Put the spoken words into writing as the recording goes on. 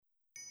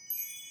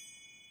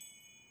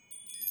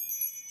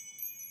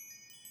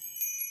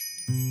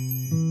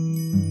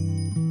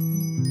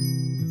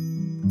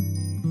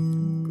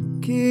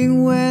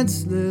King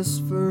Wenceslas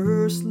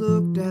first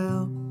looked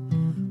out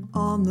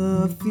on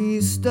the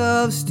feast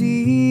of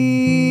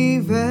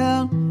Stephen,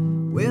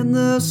 when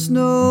the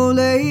snow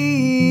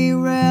lay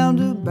round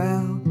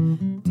about,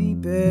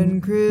 deep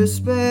and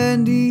crisp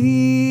and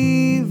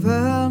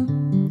even.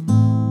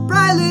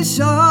 Brightly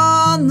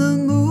shone the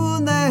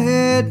moon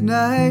that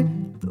night,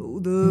 though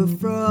the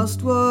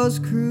frost was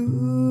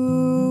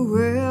cruel,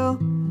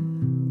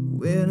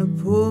 when a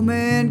poor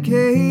man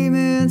came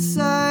in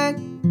sight,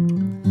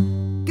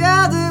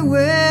 gathering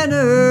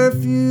winter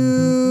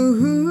fuel.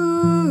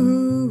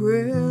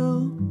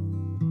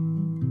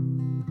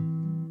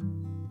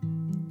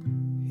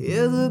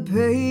 Hear the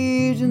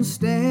page and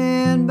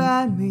stand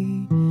by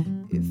me,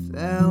 if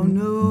thou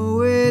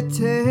know it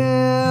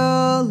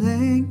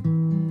telling.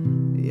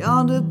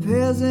 Yonder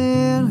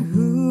peasant,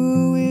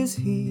 who is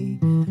he?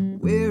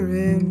 Where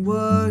and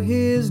what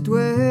his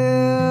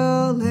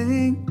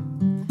dwelling?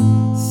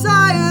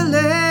 Sire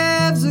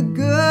lives a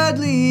good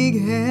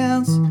league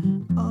hence,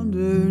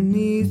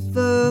 underneath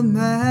the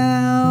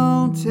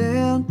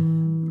mountain,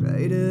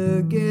 right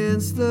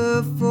against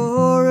the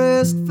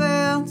forest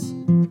fence,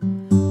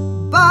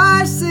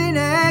 by St.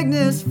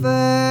 Agnes' fountain.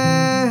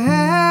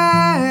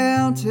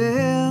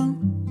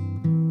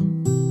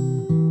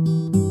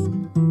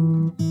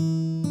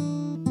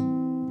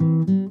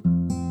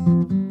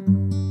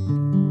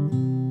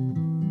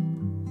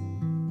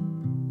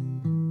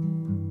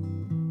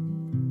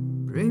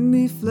 Bring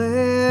me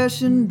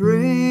flesh and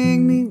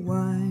bring me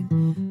wine,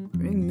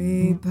 bring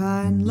me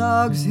pine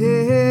logs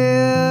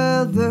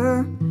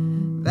hither,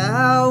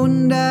 thou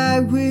and I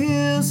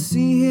will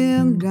see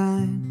him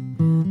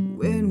dine,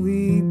 when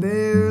we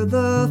bear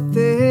the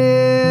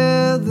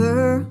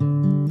thither.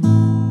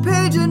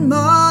 Page and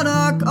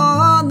monarch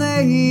on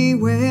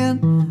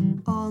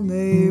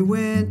they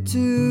went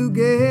together,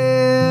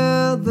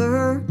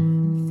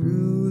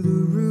 through the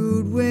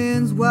rude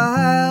wind's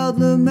wild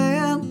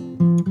lament,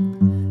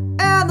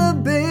 and the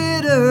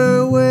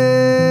bitter weather.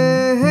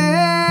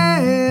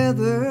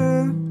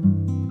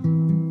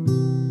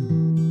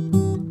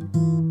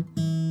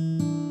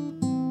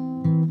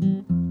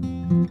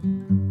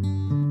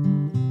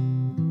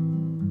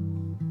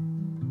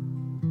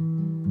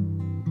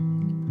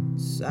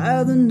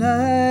 Sire, the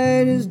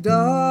night is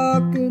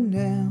darker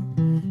now,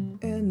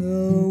 and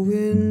the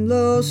wind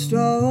blows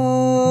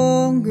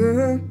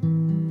stronger.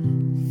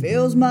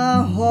 Fills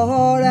my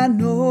heart, I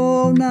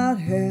know not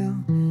how,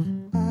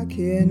 I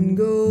can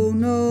go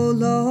no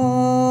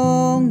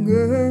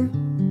longer.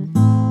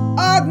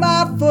 Arc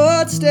my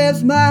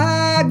footsteps,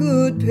 my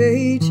good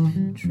page,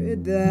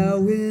 tread thou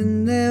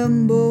in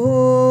them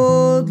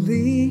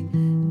boldly.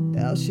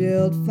 Thou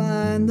shalt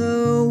find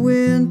the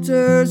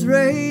winter's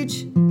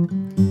rage,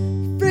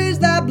 freeze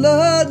thy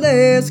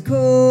bloodless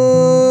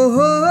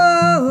coldly.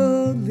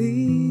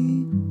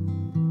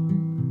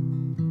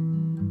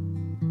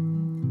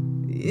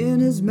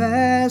 In his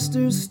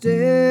master's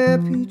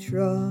step he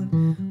trod,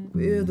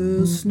 where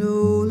the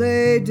snow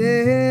lay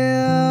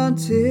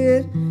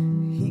dented.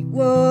 He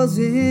was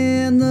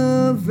in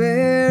the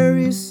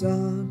very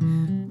sod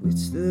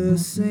which the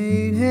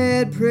saint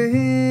had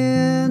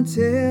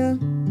printed.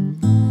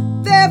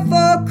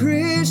 Therefore,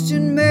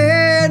 Christian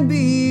man,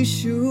 be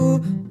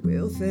sure,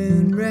 wealth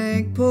and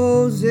rank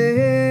possessing,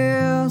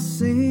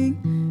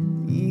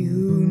 ye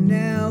who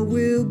now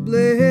will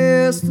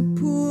bless the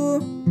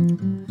poor,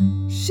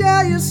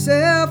 shall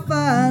yourself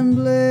find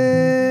blessing.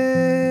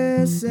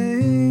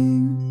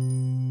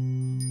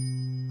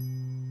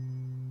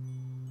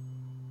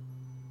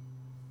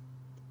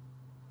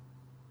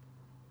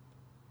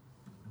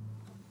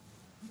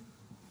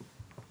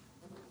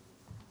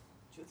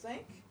 What you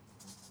think?